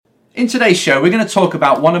In today's show, we're going to talk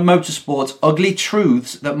about one of motorsport's ugly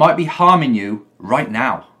truths that might be harming you right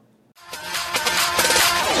now.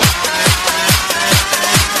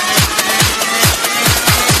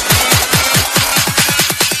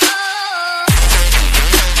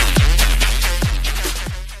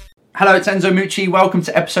 Hello, it's Enzo Mucci. Welcome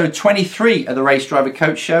to episode 23 of the Race Driver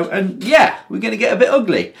Coach Show. And yeah, we're going to get a bit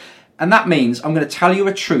ugly. And that means I'm going to tell you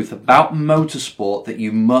a truth about motorsport that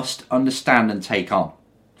you must understand and take on,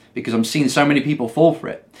 because I'm seeing so many people fall for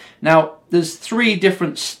it. Now, there's three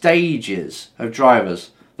different stages of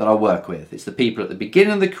drivers that I work with. It's the people at the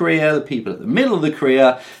beginning of the career, the people at the middle of the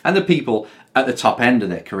career, and the people at the top end of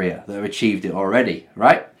their career that have achieved it already,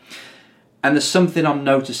 right? And there's something I'm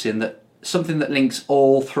noticing, something that links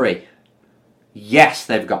all three. Yes,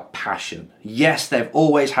 they've got passion. Yes, they've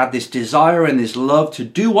always had this desire and this love to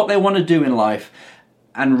do what they want to do in life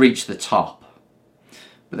and reach the top.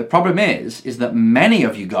 But the problem is that many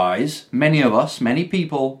of you guys, many of us, many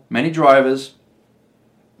people, many drivers,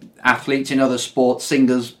 athletes in other sports,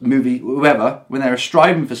 singers, movie, whoever, when they're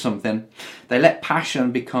striving for something, they let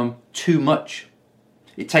passion become too much.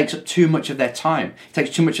 It takes up too much of their time. It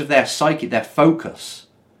takes too much of their psyche, their focus.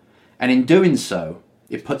 And in doing so,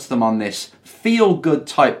 it puts them on this feel-good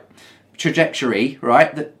type trajectory,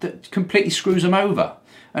 right, that completely screws them over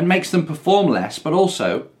and makes them perform less, but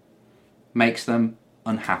also makes them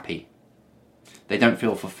unhappy. They don't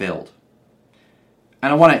feel fulfilled.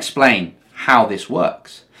 And I want to explain how this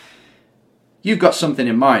works. You've got something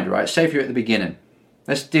in mind, right? Say if you're at the beginning.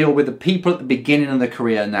 Let's deal with the people at the beginning of their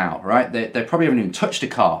career now, right? They probably haven't even touched a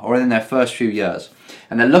car or in their first few years.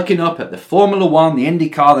 And they're looking up at the Formula One, the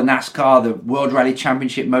IndyCar, the NASCAR, the World Rally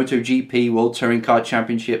Championship, MotoGP, World Touring Car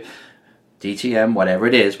Championship, DTM, whatever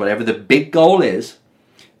it is, whatever the big goal is.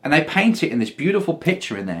 And they paint it in this beautiful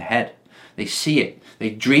picture in their head. They see it. They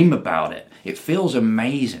dream about it. It feels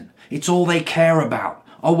amazing. It's all they care about.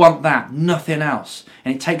 I want that, nothing else.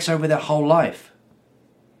 And it takes over their whole life.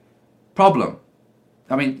 Problem.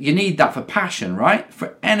 I mean, you need that for passion, right?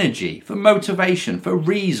 For energy, for motivation, for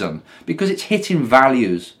reason. Because it's hitting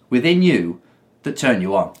values within you that turn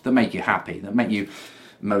you on, that make you happy, that make you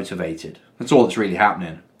motivated. That's all that's really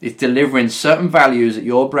happening. It's delivering certain values that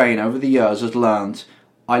your brain over the years has learned.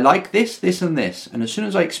 I like this, this and this. And as soon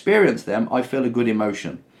as I experience them, I feel a good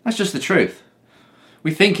emotion. That's just the truth.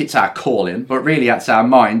 We think it's our calling, but really that's our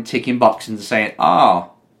mind ticking boxes and saying,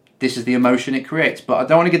 this is the emotion it creates. But I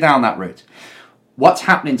don't want to go down that route. What's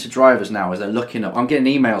happening to drivers now is they're looking up. I'm getting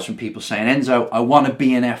emails from people saying, Enzo, I want to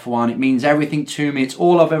be in F1. It means everything to me. It's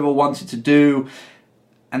all I've ever wanted to do.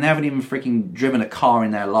 And they haven't even freaking driven a car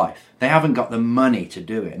in their life. They haven't got the money to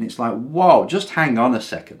do it. And it's like, whoa, just hang on a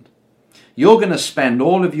second. You're going to spend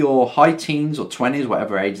all of your high teens or 20s,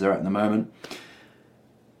 whatever age they're at the moment,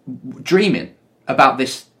 dreaming about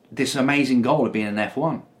this amazing goal of being an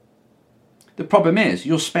F1. The problem is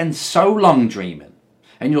you'll spend so long dreaming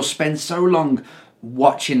and you'll spend so long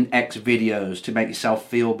watching X videos to make yourself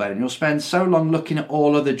feel better, and you'll spend so long looking at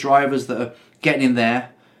all other drivers that are getting in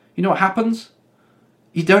there. You know what happens?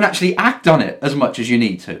 You don't actually act on it as much as you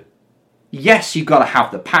need to. Yes, you've got to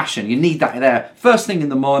have the passion. You need that there. First thing in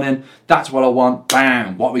the morning, that's what I want.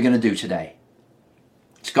 Bam, what are we going to do today?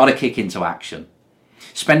 It's got to kick into action.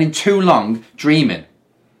 Spending too long dreaming,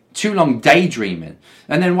 too long daydreaming.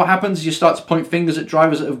 And then what happens is you start to point fingers at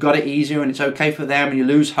drivers that have got it easier and it's okay for them, and you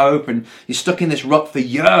lose hope and you're stuck in this rut for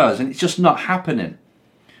years and it's just not happening.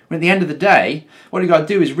 When at the end of the day, what you got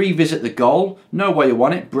to do is revisit the goal, know why you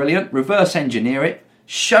want it, brilliant, reverse engineer it,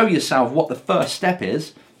 show yourself what the first step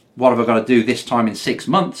is. What have I got to do this time in 6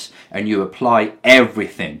 months? And you apply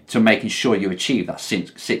everything to making sure you achieve that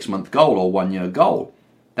 6-month goal or 1-year goal.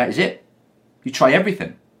 That is it. You try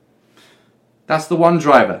everything. That's the one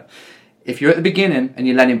driver. If you're at the beginning and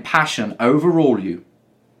you're letting passion overrule you,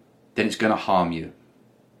 then it's going to harm you.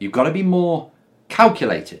 You've got to be more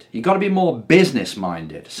calculated. You've got to be more business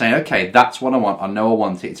minded. Saying, okay, that's what I want. I know I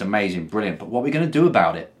want it. It's amazing, brilliant. But what are we going to do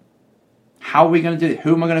about it? How are we going to do it?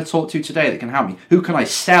 Who am I going to talk to today that can help me? Who can I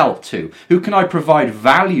sell to? Who can I provide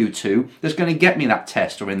value to that's going to get me that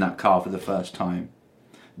test or in that car for the first time?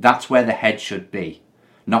 That's where the head should be.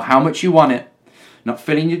 Not how much you want it. Not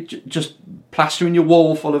filling you, just plastering your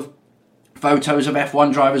wall full of photos of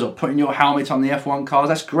F1 drivers or putting your helmet on the F1 cars.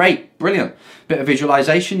 That's great, brilliant. Bit of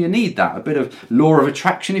visualization, you need that. A bit of law of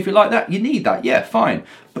attraction, if you like that, you need that. Yeah, fine.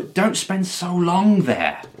 But don't spend so long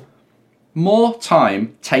there. More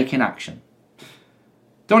time taking action.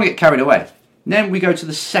 Don't want to get carried away. Then we go to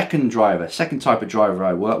the second type of driver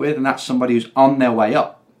I work with, and that's somebody who's on their way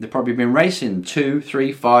up. They've probably been racing 2,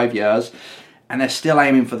 3, 5 years, and they're still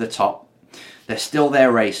aiming for the top. They're still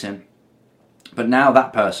there racing. But now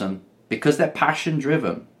that person because they're passion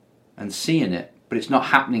driven and seeing it, but it's not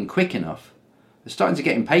happening quick enough, they're starting to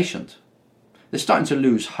get impatient. They're starting to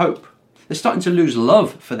lose hope. They're starting to lose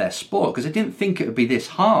love for their sport because they didn't think it would be this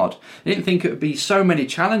hard. They didn't think it would be so many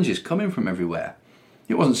challenges coming from everywhere.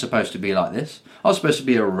 It wasn't supposed to be like this. I was supposed to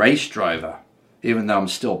be a race driver, even though I'm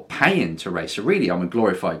still paying to race. So really, I'm a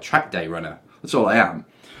glorified track day runner. That's all I am.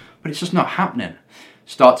 But it's just not happening.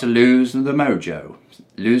 Start to lose the mojo,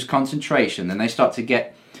 lose concentration, then they start to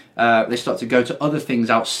get, they start to go to other things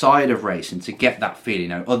outside of racing to get that feeling, you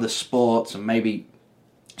know, other sports and maybe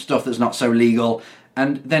stuff that's not so legal,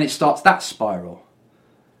 and then it starts that spiral.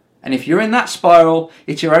 And if you're in that spiral,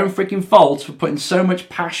 it's your own freaking fault for putting so much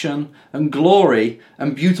passion and glory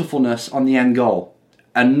and beautifulness on the end goal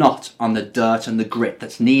and not on the dirt and the grit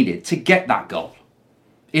that's needed to get that goal.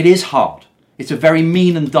 It is hard. It's a very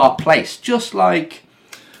mean and dark place, just like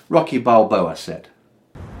Rocky Balboa said.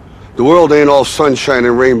 The world ain't all sunshine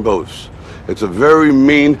and rainbows. It's a very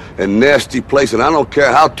mean and nasty place, and I don't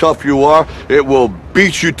care how tough you are, it will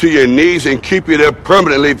beat you to your knees and keep you there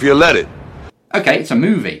permanently if you let it. Okay, it's a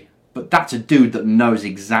movie, but that's a dude that knows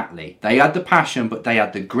exactly. They had the passion, but they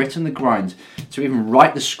had the grit and the grind to even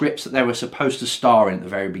write the scripts that they were supposed to star in at the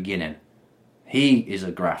very beginning. He is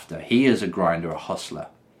a grafter. He is a grinder, a hustler.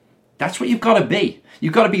 That's what you've got to be.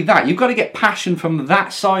 You've got to be that. You've got to get passion from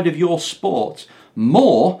that side of your sport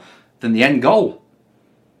more than the end goal.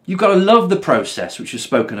 You've got to love the process, which was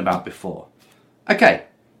spoken about before. Okay,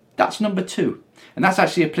 that's number 2. And that's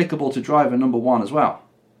actually applicable to driver number 1 as well.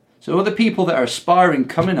 So other people that are aspiring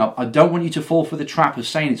coming up, I don't want you to fall for the trap of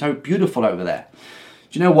saying it's so beautiful over there.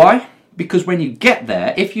 Do you know why? Because when you get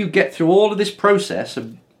there, if you get through all of this process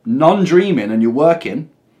of non-dreaming and you're working,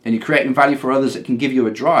 and you're creating value for others that can give you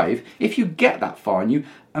a drive, if you get that far and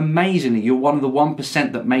amazingly, you're one of the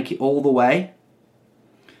 1% that make it all the way,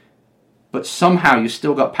 but somehow you've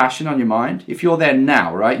still got passion on your mind. If you're there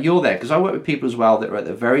now, right, you're there, because I work with people as well that are at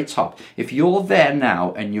the very top. If you're there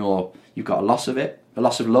now and you've got a loss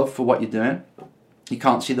of love for what you're doing, you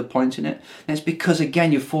can't see the point in it, then it's because,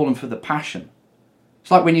 again, you've fallen for the passion. It's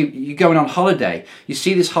like when you're going on holiday. You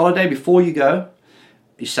see this holiday before you go,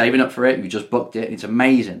 you're saving up for it, you just booked it, it's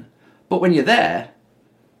amazing. But when you're there,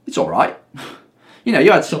 it's all right. You know,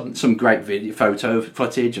 you had some great video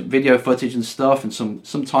footage and stuff, and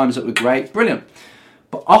some times that were great, brilliant.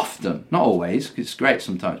 But often, not always, because it's great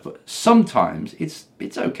sometimes, but sometimes it's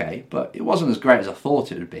okay, but it wasn't as great as I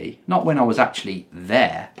thought it would be. Not when I was actually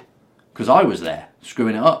there, because I was there,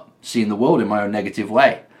 screwing it up, seeing the world in my own negative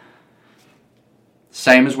way.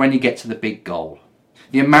 Same as when you get to the big goal.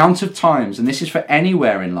 The amount of times, and this is for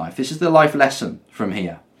anywhere in life, this is the life lesson from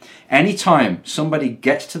here. Anytime somebody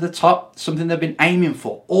gets to the top, something they've been aiming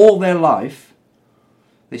for all their life,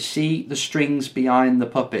 they see the strings behind the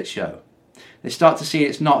puppet show. They start to see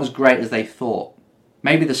it's not as great as they thought.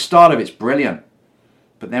 Maybe the start of it's brilliant,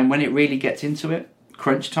 but then when it really gets into it,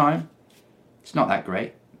 crunch time, it's not that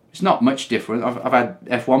great. It's not much different. I've had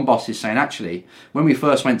F1 bosses saying, actually, when we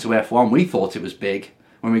first went to F1, we thought it was big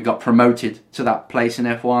when we got promoted to that place in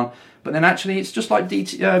F1. But then actually it's just like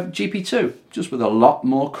GP2, just with a lot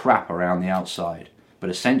more crap around the outside.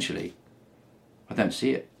 But essentially, I don't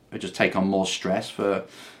see it. I just take on more stress for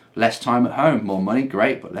less time at home. More money,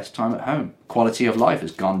 great, but less time at home. Quality of life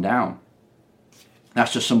has gone down.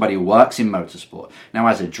 That's just somebody who works in motorsport. Now,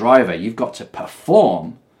 as a driver, you've got to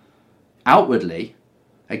perform outwardly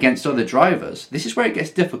against other drivers. This is where it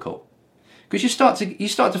gets difficult. Because you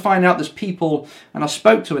start to find out there's people, and I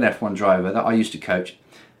spoke to an F1 driver that I used to coach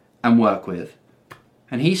and work with,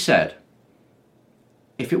 and he said,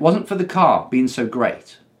 if it wasn't for the car being so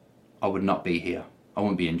great, I would not be here. I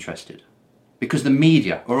wouldn't be interested. Because the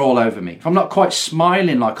media are all over me. If I'm not quite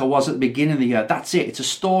smiling like I was at the beginning of the year, that's it, it's a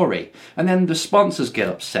story. And then the sponsors get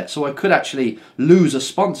upset, so I could actually lose a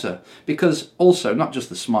sponsor. Because also, not just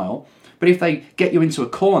the smile, but if they get you into a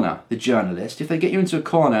corner, the journalist, if they get you into a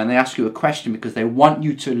corner and they ask you a question because they want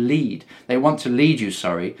you to lead,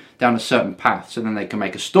 down a certain path so then they can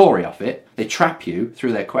make a story off it, they trap you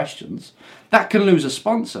through their questions, that can lose a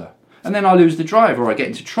sponsor. And then I lose the drive, or I get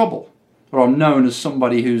into trouble, or I'm known as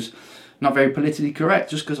somebody who's not very politically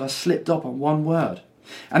correct just because I slipped up on one word.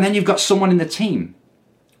 And then you've got someone in the team,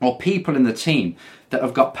 or people in the team, that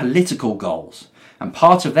have got political goals. And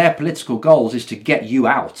part of their political goals is to get you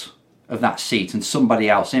out of that seat and somebody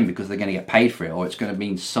else in because they're going to get paid for it, or it's going to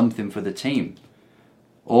mean something for the team.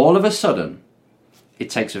 All of a sudden, it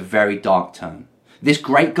takes a very dark turn. This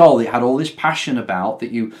great goal that you had all this passion about,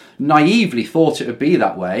 that you naively thought it would be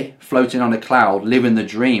that way, floating on a cloud, living the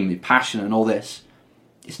dream, the passion and all this,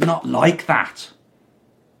 it's not like that.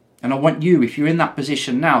 And I want you, if you're in that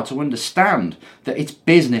position now, to understand that it's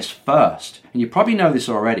business first. And you probably know this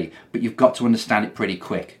already, but you've got to understand it pretty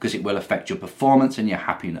quick because it will affect your performance and your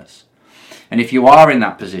happiness. And if you are in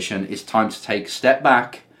that position, it's time to take a step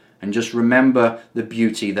back and just remember the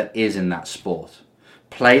beauty that is in that sport.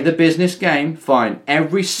 Play the business game, fine.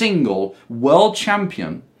 Every single world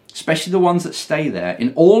champion, especially the ones that stay there,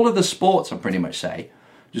 in all of the sports, I pretty much say,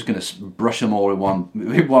 I'm just going to brush them all with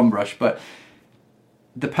one brush, but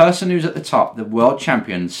the person who's at the top, the world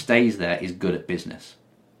champion, stays there, is good at business.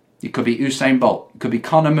 It could be Usain Bolt, it could be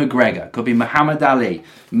Conor McGregor, it could be Muhammad Ali,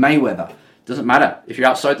 Mayweather. Doesn't matter. If you're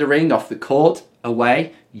outside the ring, off the court,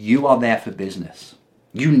 away, you are there for business.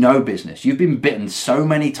 You know business. You've been bitten so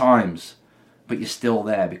many times, but you're still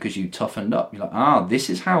there because you toughened up. You're like, this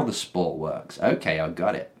is how the sport works. Okay, I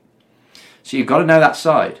got it. So you've got to know that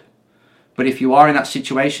side. But if you are in that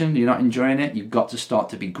situation, you're not enjoying it, you've got to start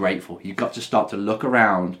to be grateful. You've got to start to look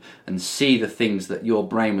around and see the things that your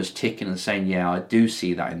brain was ticking and saying, yeah, I do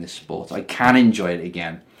see that in this sport. I can enjoy it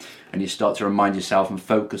again. And you start to remind yourself and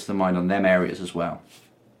focus the mind on them areas as well.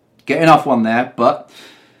 Getting off one there, but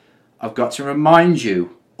I've got to remind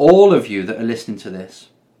you, all of you that are listening to this,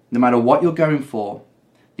 no matter what you're going for,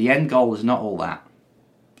 the end goal is not all that.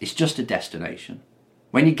 It's just a destination.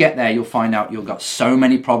 When you get there, you'll find out you've got so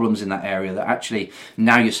many problems in that area that actually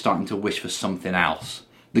now you're starting to wish for something else.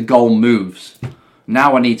 The goal moves.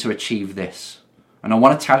 Now I need to achieve this. And I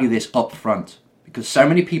want to tell you this up front, because so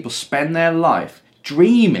many people spend their life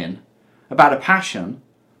dreaming about a passion,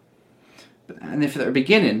 and if at the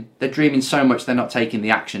beginning they're dreaming so much they're not taking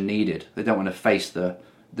the action needed. They don't want to face the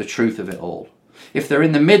truth of it all. If they're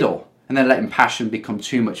in the middle and they're letting passion become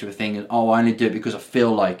too much of a thing, and I only do it because I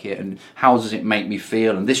feel like it, and how does it make me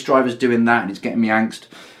feel, and this driver's doing that and it's getting me angst,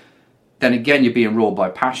 then again you're being ruled by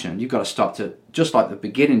passion. You've got to start to, just like the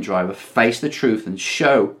beginning driver, face the truth and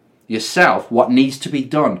show yourself what needs to be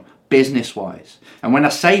done business-wise. And when I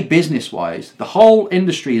say business-wise, the whole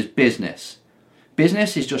industry is business.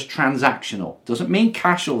 Business is just transactional. Doesn't mean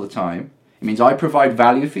cash all the time. It means I provide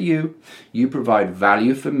value for you, you provide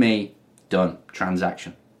value for me, done,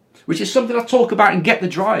 transaction. Which is something I talk about in Get the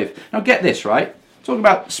Drive. Now get this, right? Talk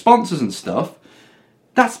about sponsors and stuff.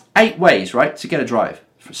 That's 8 ways, right, to get a drive.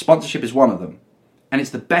 Sponsorship is one of them. And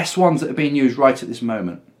it's the best ones that are being used right at this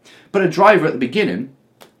moment. But a driver at the beginning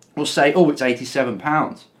will say, oh, it's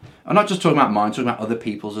 £87. I'm not just talking about mine, I'm talking about other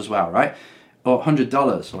people's as well, right? Or $100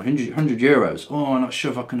 or 100 euros. Oh, I'm not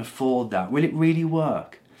sure if I can afford that. Will it really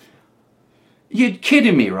work? You're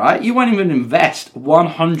kidding me, right? You won't even invest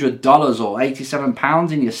 $100 or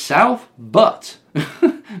 £87 in yourself, but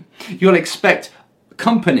you'll expect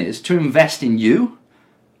companies to invest in you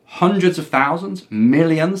hundreds of thousands,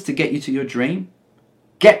 millions to get you to your dream.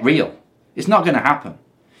 Get real. It's not going to happen.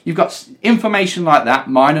 You've got information like that,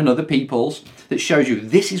 mine and other people's, that shows you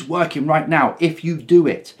this is working right now. If you do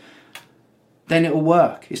it, then it'll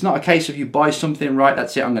work. It's not a case of you buy something, right,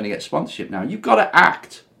 that's it, I'm going to get sponsorship now. You've got to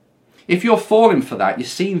act. If you're falling for that, you're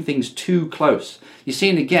seeing things too close. You're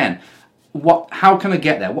seeing, again, how can I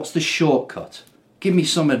get there? What's the shortcut? Give me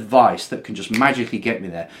some advice that can just magically get me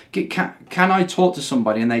there. Can I talk to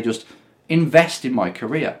somebody and they just invest in my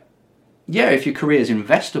career? Yeah, if your career is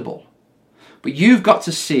investable. But you've got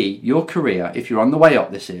to see your career, if you're on the way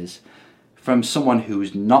up, this is, from someone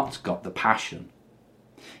who's not got the passion.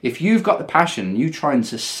 If you've got the passion and you're trying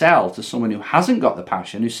to sell to someone who hasn't got the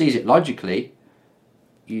passion, who sees it logically,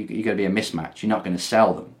 you're going to be a mismatch. You're not going to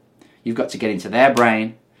sell them. You've got to get into their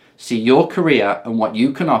brain, see your career and what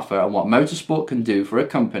you can offer and what motorsport can do for a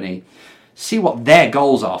company. See what their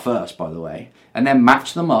goals are first, by the way, and then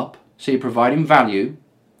match them up so you're providing value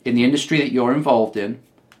in the industry that you're involved in.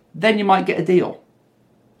 Then you might get a deal.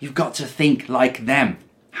 You've got to think like them.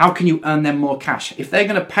 How can you earn them more cash? If they're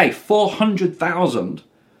going to pay $400,000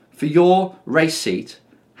 for your race seat,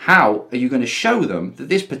 how are you going to show them that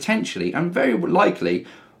this potentially and very likely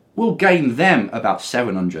will gain them about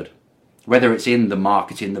 $700? Whether it's in the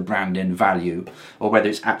marketing, the branding, value, or whether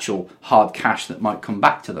it's actual hard cash that might come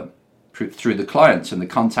back to them through the clients and the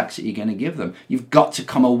contacts that you're going to give them. You've got to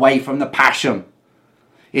come away from the passion.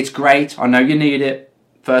 It's great. I know you need it.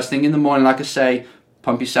 First thing in the morning, like I say,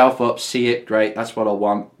 pump yourself up, see it, great, that's what I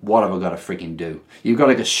want. What have I got to freaking do? You've got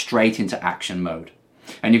to go straight into action mode.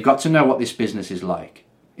 And you've got to know what this business is like.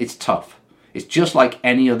 It's tough. It's just like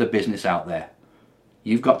any other business out there.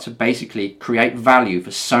 You've got to basically create value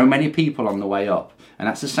for so many people on the way up. And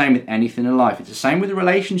that's the same with anything in life. It's the same with the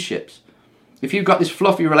relationships. If you've got this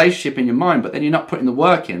fluffy relationship in your mind, but then you're not putting the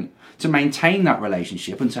work in to maintain that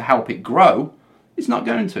relationship and to help it grow, it's not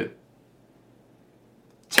going to.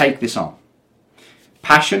 Take this on.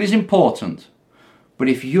 Passion is important, But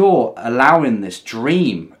if you're allowing this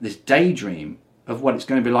dream, this daydream of what it's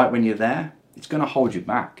going to be like when you're there, it's going to hold you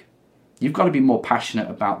back. You've got to be more passionate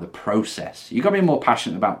about the process. You've got to be more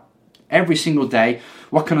passionate about every single day.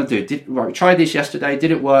 What can I do? We tried this yesterday. Did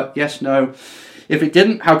it work? Yes, no. If it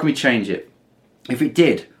didn't, how can we change it? If it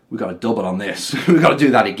did, we've got to double on this. We've got to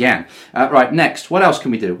do that again. Right, next. What else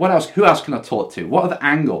can we do? What else? Who else can I talk to? What other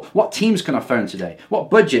angle? What teams can I phone today? What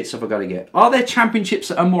budgets have I got to get? Are there championships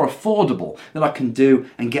that are more affordable that I can do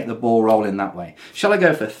and get the ball rolling that way? Shall I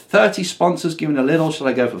go for 30 sponsors giving a little? Shall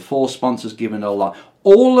I go for 4 sponsors giving a lot?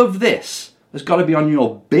 All of this has got to be on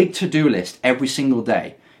your big to-do list every single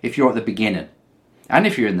day if you're at the beginning and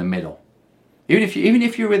if you're in the middle. Even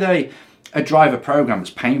if you're with a driver program that's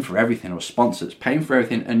paying for everything, or a sponsor that's paying for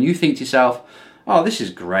everything, and you think to yourself, oh, this is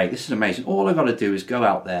great, this is amazing, all I've got to do is go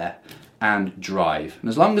out there and drive. And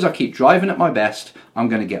as long as I keep driving at my best, I'm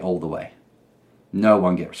going to get all the way. No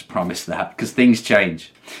one gets promised that, because things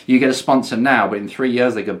change. You get a sponsor now, but in 3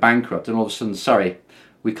 years they go bankrupt, and all of a sudden, sorry,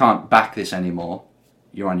 we can't back this anymore.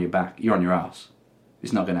 You're on your back, you're on your ass.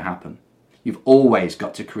 It's not going to happen. You've always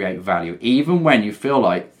got to create value, even when you feel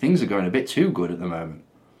like things are going a bit too good at the moment.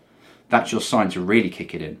 That's your sign to really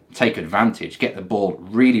kick it in. Take advantage. Get the ball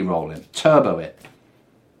really rolling. Turbo it.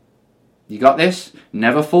 You got this?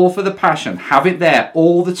 Never fall for the passion. Have it there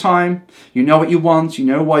all the time. You know what you want. You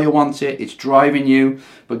know why you want it. It's driving you.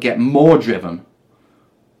 But get more driven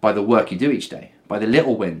by the work you do each day. By the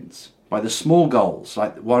little wins. By the small goals.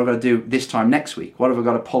 Like, what have I got to do this time next week? What have I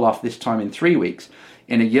got to pull off this time in 3 weeks?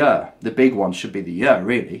 In a year. The big one should be the year,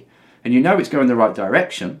 really. And you know it's going the right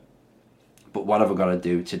direction. But what have I got to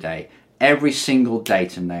do today? Every single day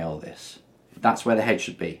to nail this. That's where the head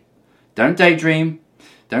should be. Don't daydream.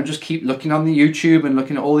 Don't just keep looking on the YouTube and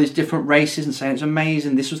looking at all these different races and saying it's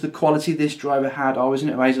amazing. This was the quality this driver had. Oh, isn't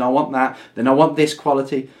it amazing? I want that. Then I want this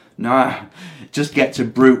quality. No, just get to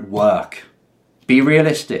brute work. Be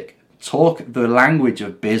realistic. Talk the language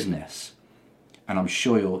of business. And I'm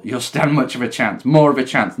sure you'll stand much of a chance, more of a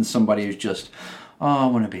chance than somebody who's just, oh, I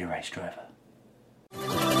want to be a race driver.